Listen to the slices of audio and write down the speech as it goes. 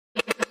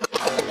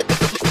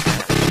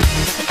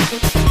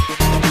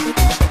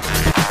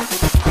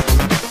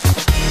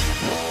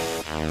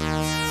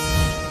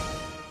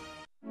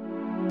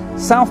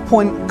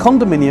Southpoint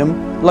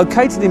Condominium,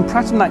 located in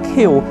Pattaya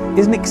Hill,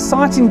 is an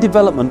exciting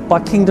development by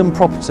Kingdom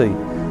Property.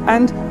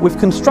 And with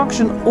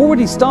construction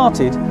already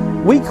started,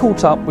 we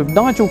caught up with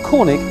Nigel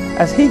Cornick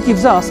as he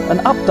gives us an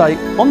update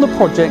on the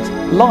project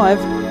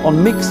live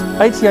on Mix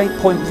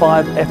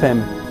 88.5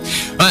 FM.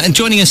 And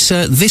joining us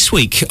this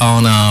week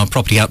on our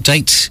property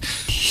update,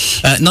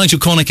 Nigel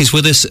Cornick is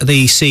with us,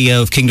 the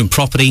CEO of Kingdom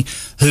Property,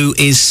 who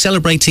is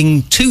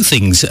celebrating two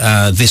things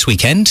this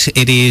weekend.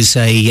 It is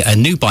a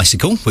new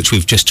bicycle, which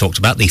we've just talked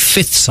about, the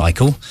 5th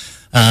cycle,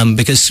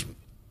 because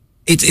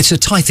it's a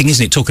tight thing,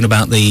 isn't it, talking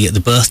about the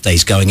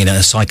birthdays going in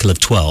a cycle of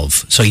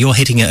 12. So you're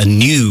hitting a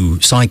new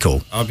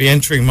cycle. I'll be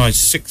entering my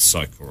 6th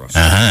cycle,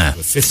 Russell.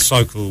 The 5th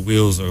cycle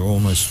wheels are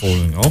almost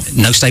falling off.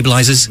 No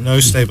stabilisers? No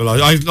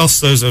stabilisers. I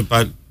lost those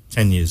about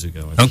 10 years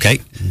ago.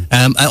 Okay.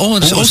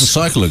 Almost a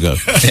cycle ago.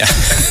 Yeah.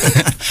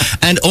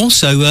 And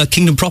also,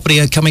 Kingdom Property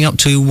are coming up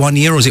to 1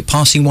 year, or is it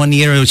passing 1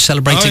 year, or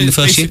celebrating the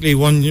first year? Basically,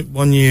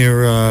 one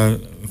year.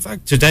 In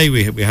fact, today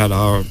we had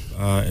our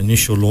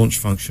initial launch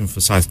function for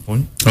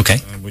Southpoint. Okay.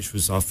 Which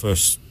was our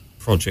first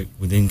project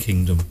within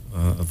Kingdom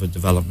of a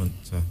development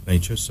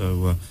nature.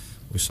 So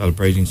we're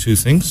celebrating two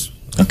things.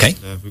 Okay.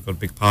 And, we've got a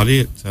big party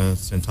at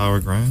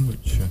Centaur Ground,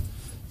 which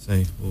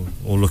we're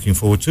all looking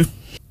forward to.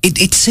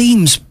 It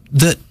seems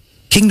that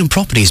Kingdom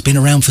Property has been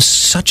around for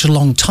such a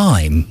long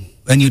time,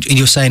 and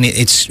you're saying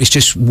it's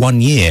just 1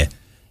 year.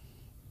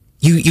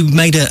 You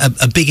made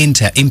a big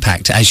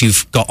impact as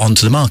you've got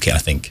onto the market, I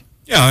think.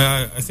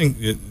 Yeah, I think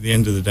at the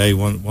end of the day,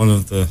 one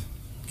of the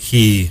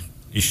key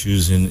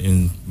issues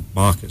in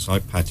markets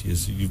like Pattaya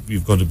is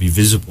you've got to be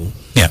visible.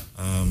 Yeah.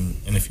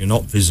 And if you're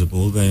not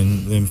visible,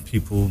 then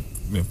people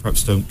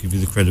perhaps don't give you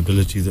the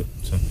credibility that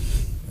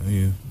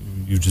you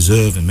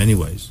deserve in many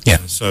ways. Yeah.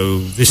 So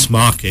this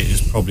market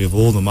is probably, of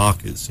all the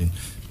markets in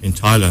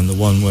Thailand, the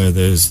one where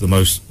there's the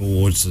most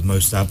awards, the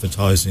most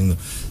advertising, the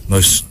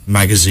most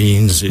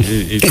magazines.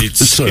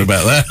 Sorry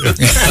about that.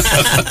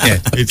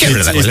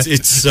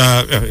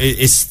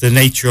 It's the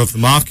nature of the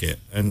market,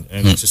 and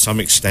to some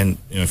extent,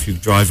 if you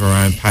drive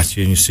around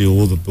Pattaya and you see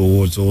all the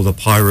boards, all the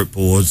pirate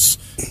boards,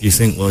 you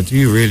think, well, do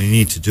you really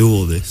need to do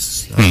all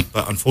this?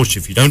 But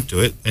unfortunately, if you don't do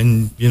it,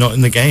 then you're not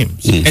in the game.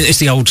 So. It's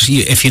the old,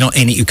 if you're not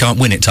in it, you can't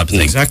win it type of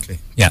thing. Exactly.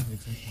 Yeah.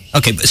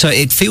 Okay, so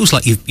it feels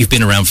like you've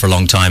been around for a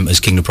long time as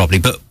Kingdom Property,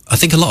 but I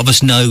think a lot of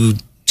us know,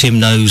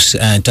 Tim knows,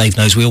 Dave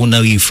knows, we all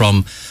know you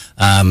from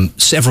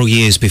several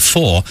years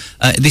before.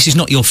 This is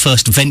not your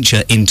first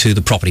venture into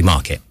the property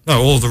market.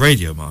 No, or the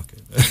radio market.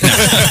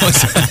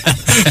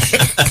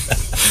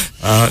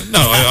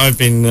 I've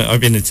been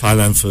in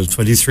Thailand for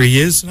 23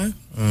 years now,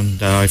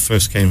 and I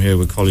first came here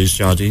with College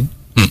Jardine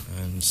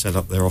and set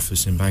up their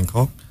office in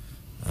Bangkok.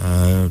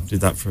 Did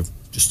that for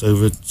just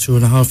over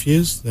 2.5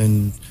 years,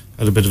 then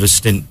had a bit of a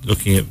stint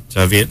looking at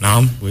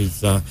Vietnam with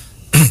the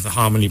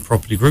Harmony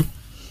Property Group,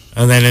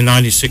 and then in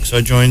 '96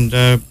 I joined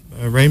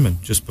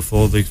Raymond just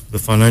before the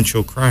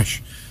financial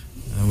crash,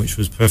 which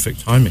was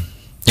perfect timing.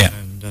 Yeah.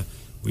 And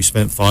we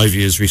spent 5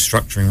 years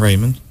restructuring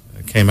Raymond,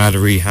 came out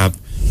of rehab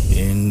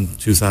in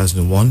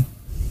 2001,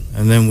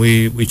 and then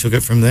we took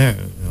it from there.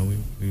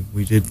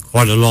 We did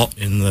quite a lot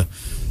in the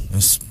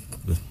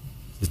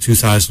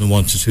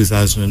 2001 to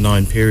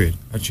 2009 period.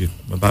 Actually,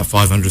 about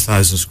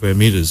 500,000 square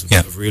meters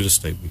of real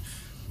estate.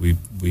 We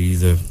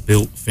either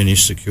built,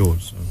 finished,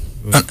 secured. So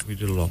we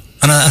did a lot.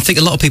 And I think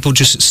a lot of people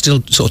just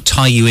still sort of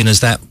tie you in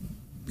as that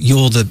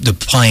you're the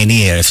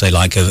pioneer, if they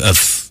like,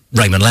 of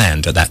Raymond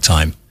Land at that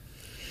time.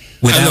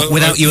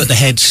 Without you at the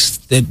head,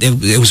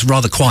 it was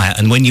rather quiet,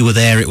 and when you were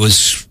there, it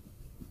was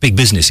big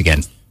business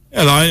again.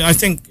 Yeah, I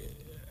think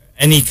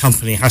any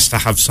company has to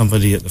have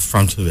somebody at the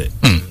front of it.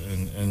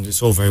 And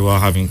it's all very well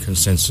having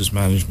consensus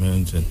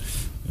management and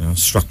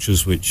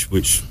structures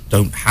which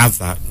don't have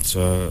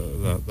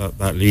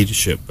that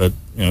leadership. But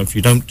if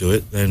you don't do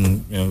it,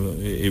 then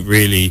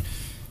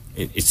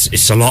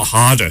it's a lot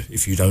harder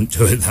if you don't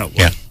do it that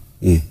way.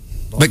 Yeah.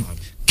 But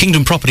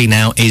Kingdom Property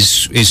now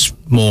is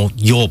more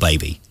your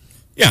baby.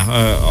 Yeah,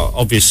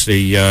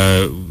 obviously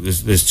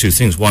there's two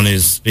things. One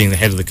is being the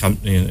head of the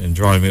company and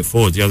driving it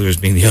forward. The other is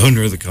being the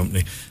owner of the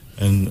company.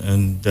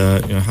 And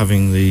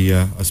having the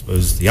I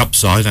suppose the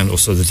upside and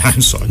also the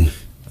downside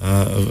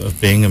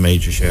of being a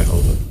major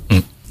shareholder.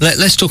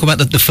 Let's talk about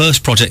the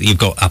first project that you've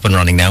got up and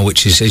running now,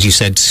 which is, as you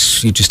said,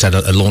 you just had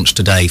a launch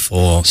today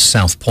for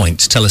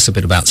Southpoint. Tell us a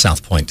bit about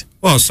Southpoint.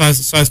 Well,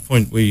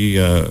 Southpoint,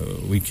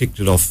 we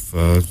kicked it off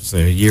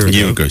say a year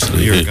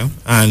ago,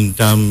 and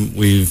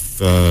we've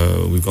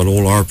got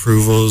all our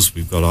approvals,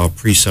 we've got our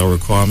pre-sale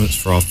requirements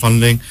for our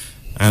funding,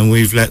 and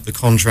we've let the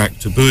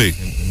contract to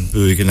Bouygues, and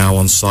Bouygues are now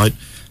on site.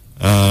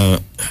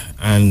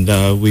 And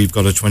we've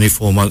got a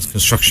 24-month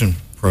construction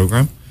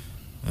program,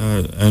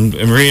 and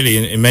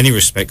really, in many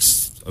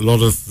respects, a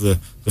lot of the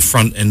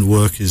front end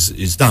work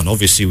is done.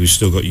 Obviously, we've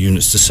still got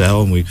units to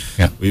sell, and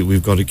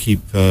we've got to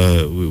keep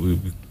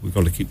we've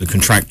got to keep the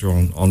contractor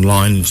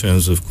online in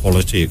terms of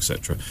quality,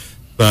 etc.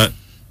 But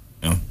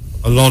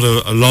a lot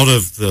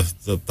of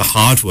the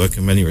hard work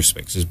in many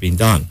respects has been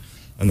done,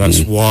 and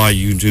that's why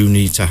you do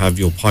need to have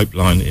your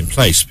pipeline in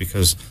place,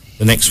 because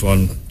the next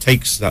one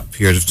takes that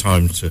period of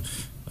time to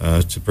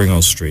bring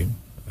on stream.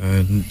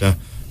 And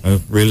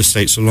real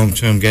estate's a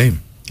long-term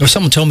game. Well,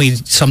 someone told me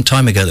some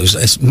time ago that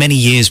was many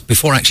years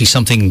before actually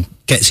something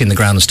gets in the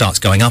ground and starts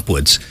going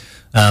upwards.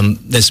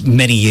 There's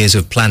many years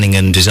of planning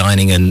and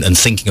designing and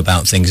thinking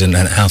about things and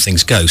how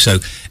things go. So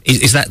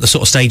is that the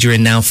sort of stage you're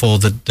in now for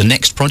the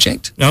next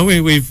project? No,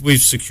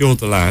 we've secured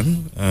the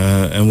land,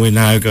 and we're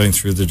now going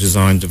through the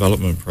design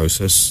development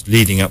process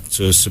leading up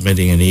to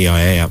submitting an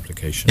EIA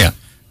application. Yeah.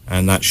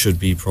 And that should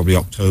be probably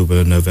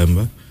October,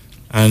 November,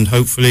 and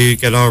hopefully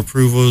get our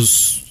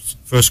approvals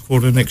first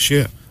quarter next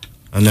year.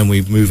 And then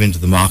we move into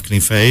the marketing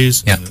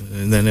phase, yeah.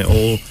 and then it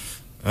all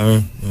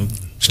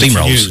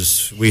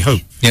steamrolls. We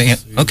hope. Yeah.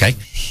 Okay.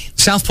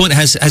 Southpoint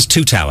has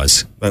 2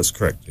 towers. That's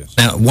correct. Yes.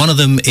 Now, one of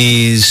them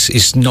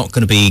is not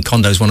going to be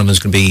condos. One of them is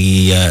going to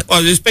be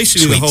well, it's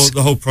basically suites.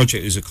 the whole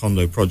project is a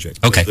condo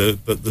project. Okay.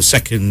 But the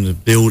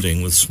second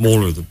building, with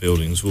smaller of the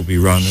buildings, will be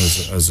run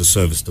as a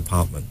service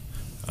department.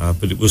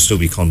 But it will still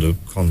be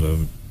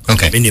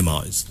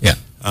condominiumized. Yeah.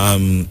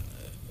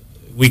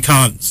 We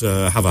can't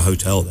have a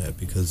hotel there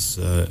because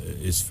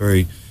it's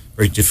very,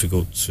 very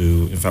difficult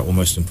to, in fact,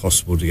 almost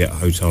impossible to get a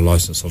hotel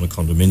license on a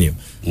condominium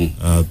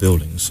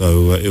building.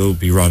 So it will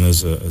be run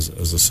as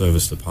a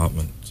service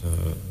department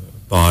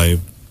by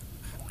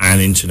an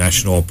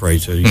international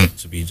operator, yet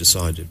to be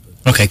decided.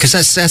 Okay, because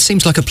that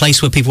seems like a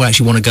place where people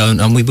actually want to go,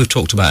 and we've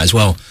talked about it as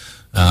well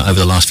over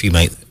the last few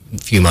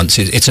months.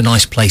 It's a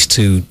nice place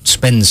to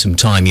spend some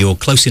time. You're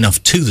close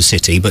enough to the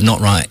city, but not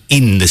right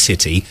in the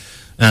city.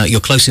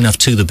 You're close enough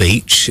to the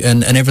beach,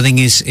 and everything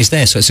is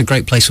there. So it's a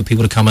great place for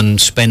people to come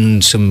and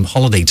spend some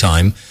holiday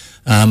time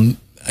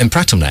in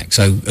Pratumnak.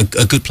 So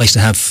a good place to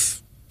have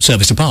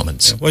serviced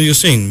apartments. Yeah, well, you're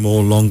seeing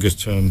more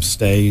longer-term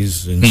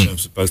stays in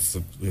terms of both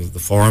the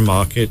foreign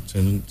market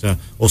and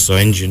also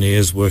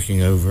engineers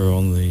working over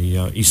on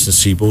the eastern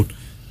seaboard,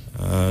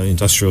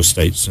 industrial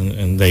estates,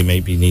 and they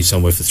maybe need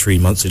somewhere for 3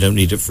 months. They don't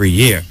need it for a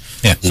year.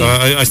 Yeah. So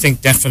I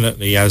think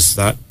definitely as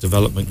that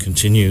development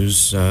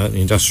continues, the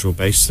industrial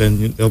base,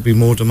 then there'll be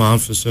more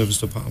demand for service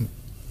department.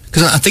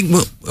 Because I think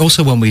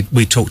also when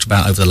we talked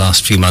about over the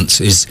last few months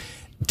is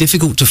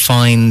difficult to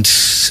find,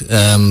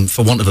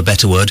 for want of a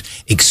better word,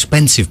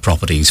 expensive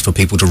properties for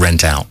people to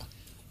rent out.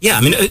 Yeah,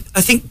 I mean,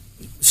 I think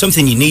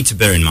something you need to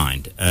bear in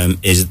mind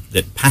is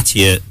that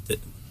Pattaya,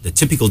 the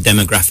typical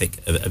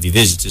demographic of your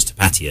visitors to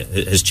Pattaya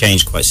has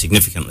changed quite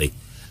significantly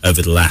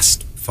over the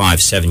last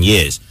 5-7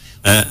 years.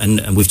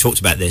 And we've talked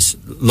about this,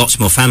 lots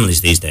more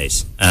families these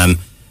days.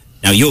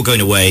 Now, you're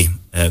going away,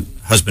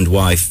 husband,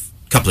 wife,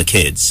 couple of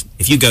kids.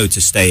 If you go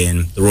to stay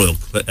in the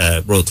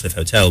Royal Cliff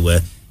Hotel,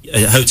 where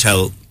a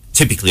hotel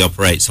typically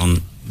operates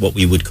on what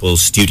we would call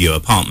studio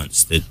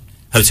apartments. The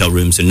hotel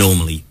rooms are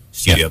normally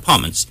studio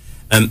apartments.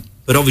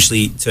 But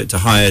obviously, to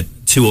hire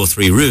 2 or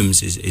 3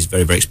 rooms is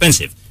very, very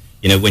expensive.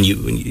 You know, when you're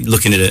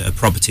looking at a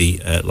property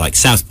like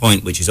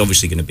Southpoint, which is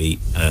obviously going to be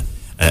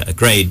a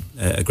grade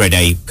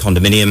A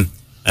condominium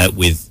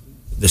with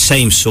the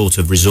same sort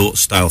of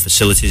resort-style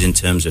facilities in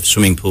terms of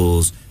swimming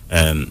pools.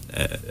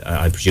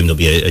 I presume there'll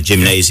be a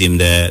gymnasium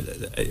there.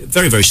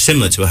 Very, very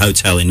similar to a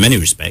hotel in many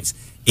respects,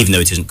 even though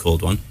it isn't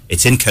called one.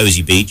 It's in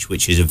Cozy Beach,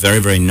 which is a very,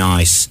 very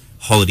nice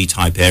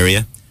holiday-type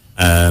area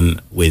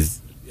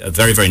with a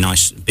very, very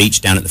nice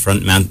beach down at the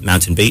front,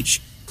 Mountain Beach,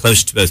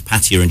 close to both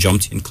Pattaya and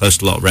Jomtien, close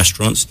to a lot of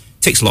restaurants.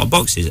 Ticks a lot of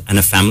boxes, and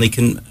a family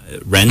can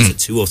rent a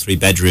 2 or 3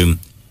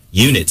 bedroom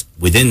unit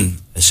within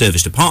a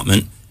serviced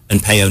apartment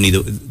and pay only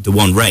the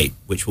one rate,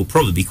 which will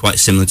probably be quite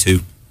similar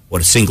to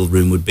what a single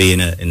room would be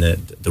in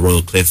the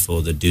Royal Cliff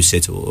or the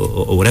Dusit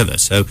or whatever.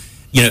 So,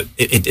 you know,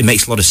 it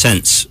makes a lot of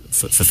sense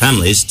for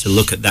families to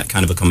look at that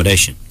kind of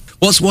accommodation.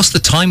 What's the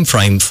time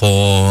frame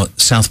for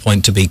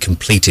Southpoint to be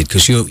completed?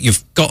 Because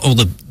you've got all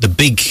the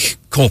big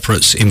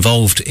corporates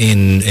involved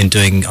in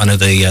doing. I know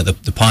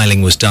the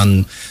piling was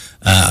done,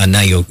 and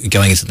now you're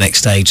going into the next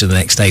stage and the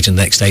next stage and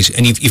the next stage,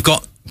 and you've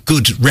got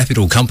good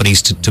reputable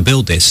companies to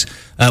build this.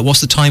 What's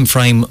the time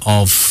frame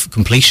of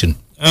completion?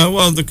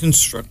 Well, the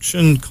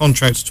construction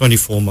contract's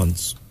 24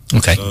 months.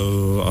 Okay.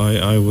 So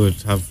I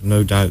would have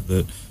no doubt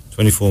that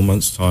 24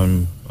 months'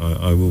 time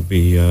I will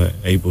be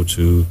able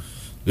to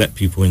let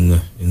people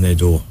in their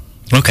door.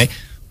 Okay,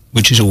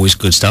 which is always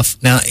good stuff.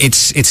 Now,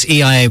 it's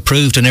EIA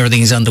approved and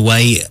everything is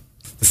underway.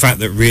 The fact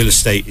that real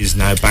estate is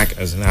now back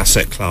as an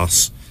asset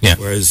class,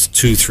 whereas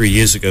 2-3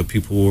 years ago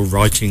people were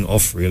writing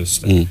off real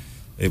estate.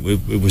 It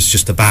was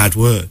just a bad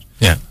word.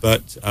 Yeah.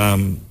 But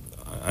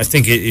I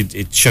think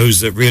it shows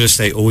that real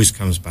estate always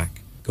comes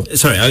back.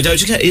 Sorry,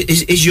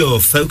 is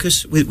your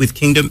focus with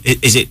Kingdom,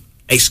 is it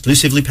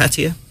exclusively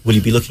Pattaya? Will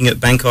you be looking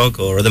at Bangkok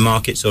or other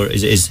markets, or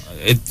is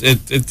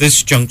at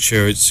this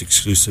juncture it's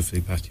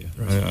exclusively Pattaya?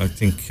 Right. I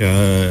think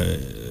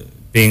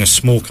being a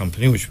small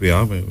company, which we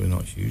are, we're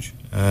not huge,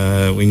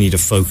 we need to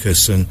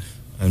focus and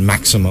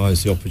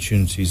maximise the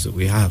opportunities that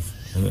we have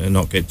and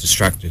not get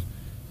distracted.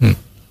 And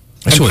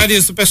Pattaya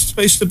is the best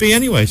space to be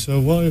anyway, so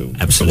why?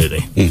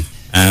 Absolutely.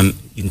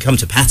 You can come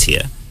to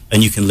Pattaya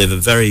and you can live a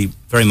very,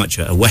 very much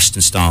a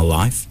Western style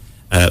life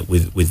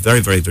with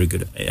very, very, very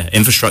good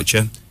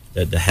infrastructure,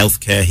 The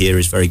healthcare here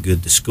is very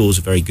good. The schools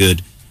are very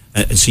good.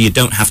 And so you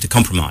don't have to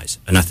compromise.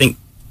 And I think,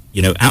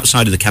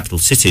 outside of the capital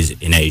cities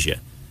in Asia,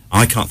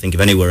 I can't think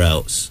of anywhere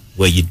else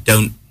where you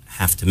don't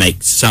have to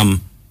make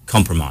some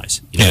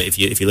compromise. If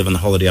you live on the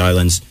holiday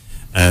islands,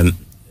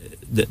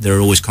 there are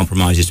always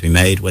compromises to be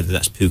made, whether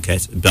that's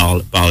Phuket,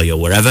 Bali, or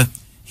wherever.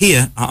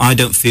 Here, I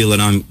don't feel that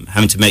I'm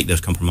having to make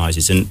those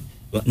compromises. And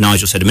like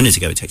Nigel said a minute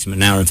ago, it takes him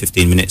an hour and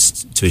 15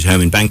 minutes to his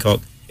home in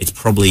Bangkok. It's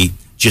probably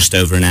just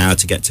over an hour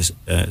to get to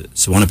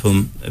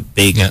Suvarnabhumi, a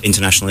big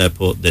international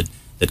airport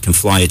that can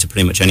fly you to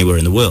pretty much anywhere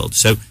in the world.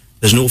 So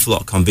there's an awful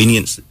lot of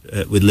convenience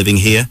with living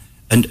here,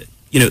 and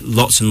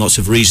lots and lots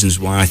of reasons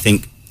why I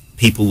think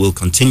people will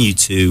continue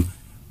to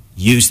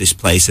use this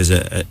place as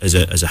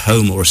a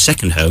home or a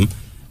second home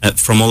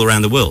from all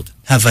around the world.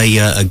 Have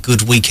a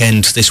good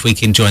weekend this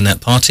week enjoying that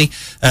party.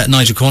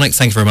 Nigel Cornick,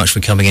 thank you very much for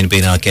coming in and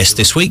being our guest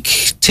this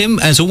week. Tim,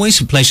 as always,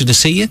 a pleasure to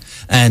see you.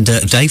 And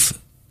Dave,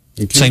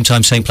 same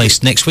time, same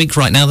place next week.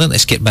 Right now, then,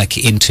 let's get back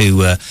into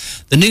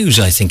the news.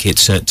 I think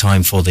it's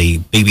time for the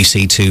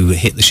BBC to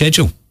hit the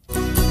schedule.